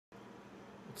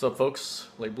What's up, folks?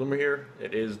 Late Bloomer here.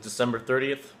 It is December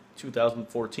 30th,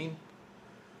 2014.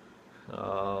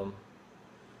 Um,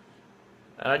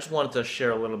 and I just wanted to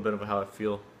share a little bit of how I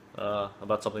feel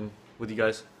about something with you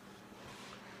guys.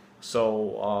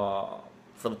 For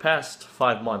the past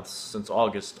 5 months, since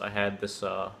August, I had this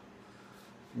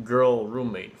girl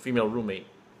roommate, female roommate.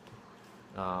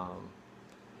 Um,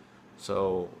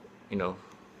 so, you know,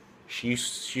 she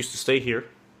used to stay here.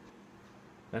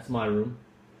 That's my room.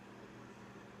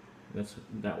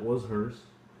 That was hers.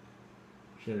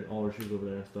 She had all her shoes over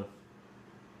there and stuff.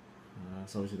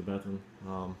 That's obviously the bathroom.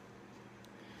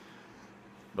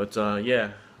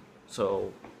 Yeah,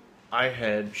 so I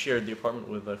had shared the apartment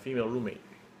with a female roommate.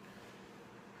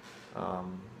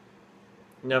 Um,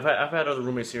 I've had other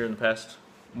roommates here in the past.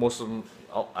 Most of them,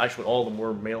 actually, all of them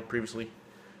were male previously.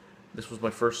 This was my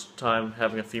first time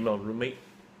having a female roommate.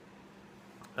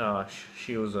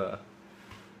 She was a.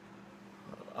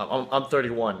 I'm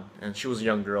 31, and she was a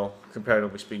young girl,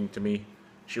 comparatively speaking to me.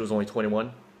 She was only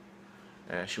 21.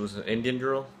 She was an Indian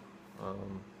girl.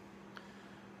 Um,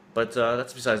 but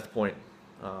that's besides the point.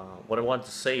 What I wanted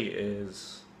to say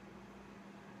is,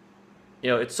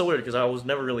 it's so weird because I was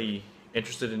never really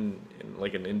interested in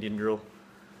like an Indian girl.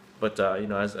 But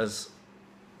as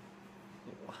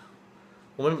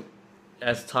when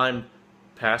as time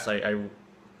passed,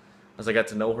 as I got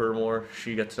to know her more,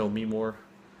 she got to know me more.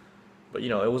 But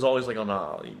it was always like on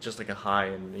a just like a hi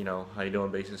and how you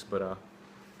doing basis.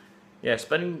 Yeah,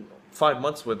 spending 5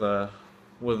 months with a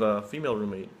female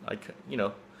roommate,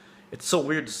 it's so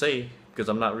weird to say because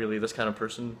I'm not really this kind of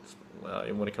person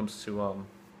when it comes to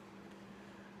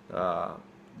uh,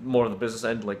 more of the business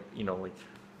end, like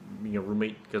being a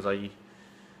roommate. Because I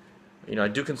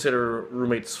do consider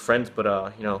roommates friends, but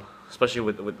especially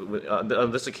with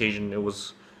on this occasion, it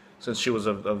was since she was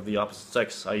of the opposite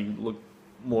sex, I look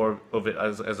more of it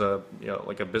as a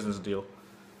like a business deal.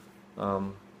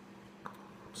 Um,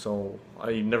 so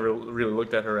I never really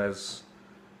looked at her as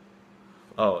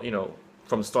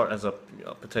from the start as a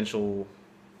potential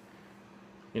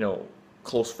you know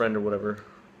close friend or whatever.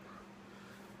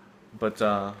 But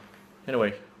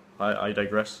anyway, I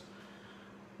digress.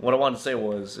 What I wanted to say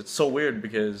was it's so weird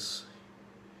because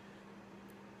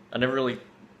I never really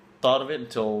thought of it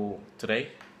until today,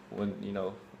 when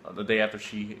the day after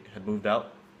she had moved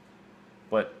out.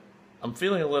 But I'm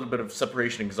feeling a little bit of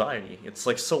separation anxiety. It's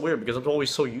like so weird because I'm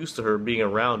always so used to her being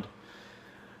around,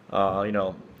 uh, you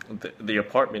know, the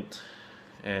apartment,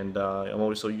 and I'm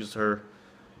always so used to her,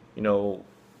 you know,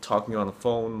 talking on the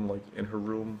phone like in her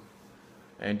room,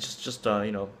 and just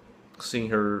seeing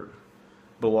her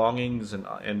belongings and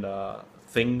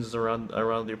things around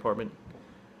the apartment.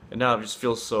 And now it just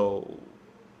feels so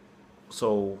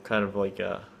kind of like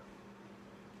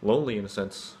lonely in a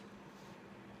sense.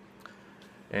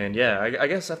 And yeah, I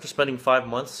guess after spending 5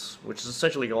 months, which is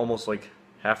essentially almost like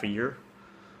half a year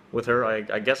with her,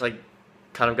 I guess I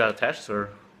kind of got attached to her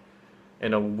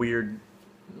in a weird,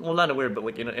 well, not in a weird, but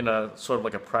like in a sort of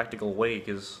like a practical way,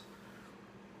 because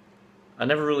I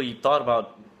never really thought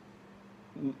about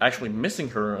actually missing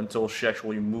her until she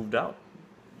actually moved out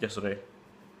yesterday.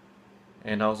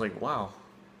 And I was like, wow,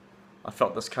 I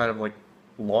felt this kind of like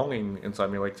longing inside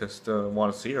me, like just to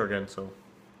want to see her again. So,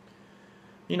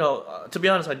 to be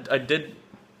honest, I did,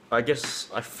 I guess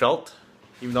I felt,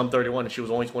 even though I'm 31 and she was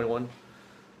only 21,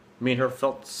 me and her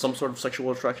felt some sort of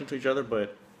sexual attraction to each other,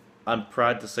 but I'm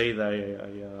proud to say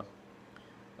that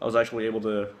I was actually able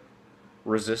to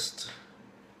resist,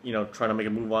 trying to make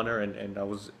a move on her, and I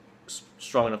was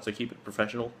strong enough to keep it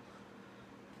professional.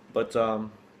 But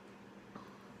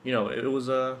it was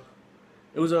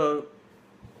it was a,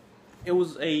 it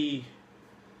was a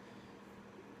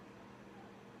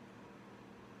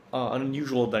an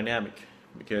unusual dynamic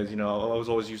because I was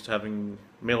always used to having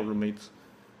male roommates,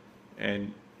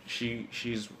 and she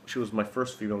was my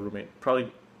first female roommate,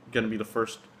 probably gonna be the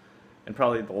first and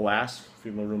probably the last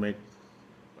female roommate.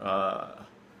 Uh,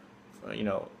 you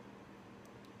know,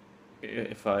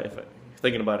 if I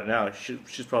thinking about it now,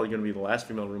 she's probably gonna be the last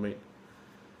female roommate.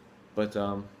 But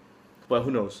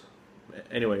who knows?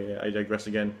 Anyway, I digress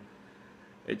again.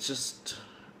 It's just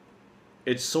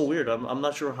it's so weird. I'm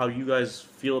not sure how you guys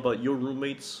feel about your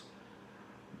roommates,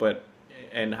 but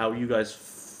and how you guys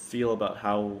feel about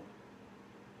how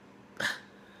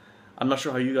I'm not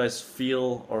sure how you guys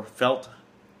feel or felt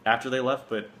after they left,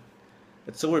 but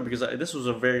it's so weird because this was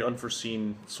a very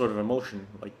unforeseen sort of emotion.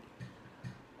 Like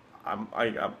I'm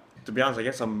to be honest, I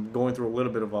guess I'm going through a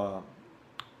little bit of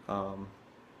um,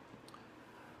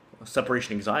 a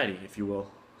separation anxiety, if you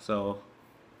will. So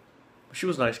she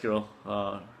was a nice girl.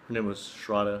 Her name was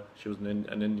Shraddha. She was an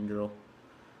Indian girl.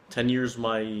 10 years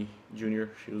my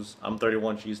junior. I'm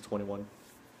 31, she's 21.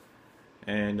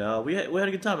 And we had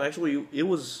a good time. Actually,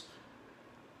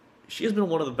 she has been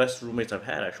one of the best roommates I've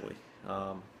had, actually.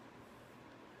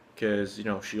 Because,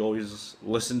 she always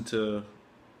listened to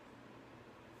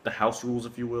the house rules,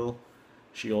 if you will.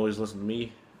 She always listened to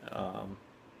me. Um,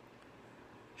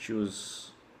 she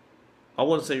was, I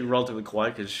wouldn't say relatively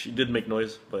quiet because she did make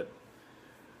noise, but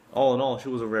all in all, she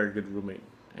was a very good roommate.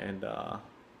 And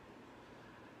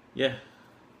yeah,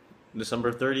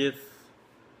 December 30th,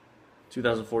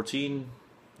 2014,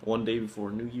 one day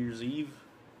before New Year's Eve,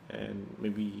 and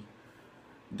maybe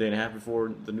a day and a half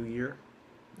before the new year.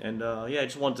 And yeah, I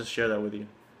just wanted to share that with you.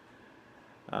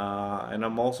 And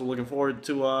I'm also looking forward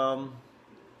to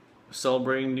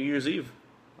celebrating New Year's Eve.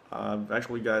 I've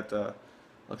actually got a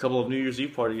couple of New Year's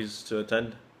Eve parties to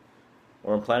attend,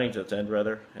 or I'm planning to attend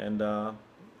rather, and it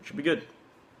should be good.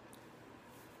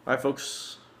 All right,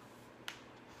 folks.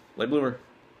 Late bloomer.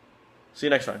 See you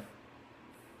next time.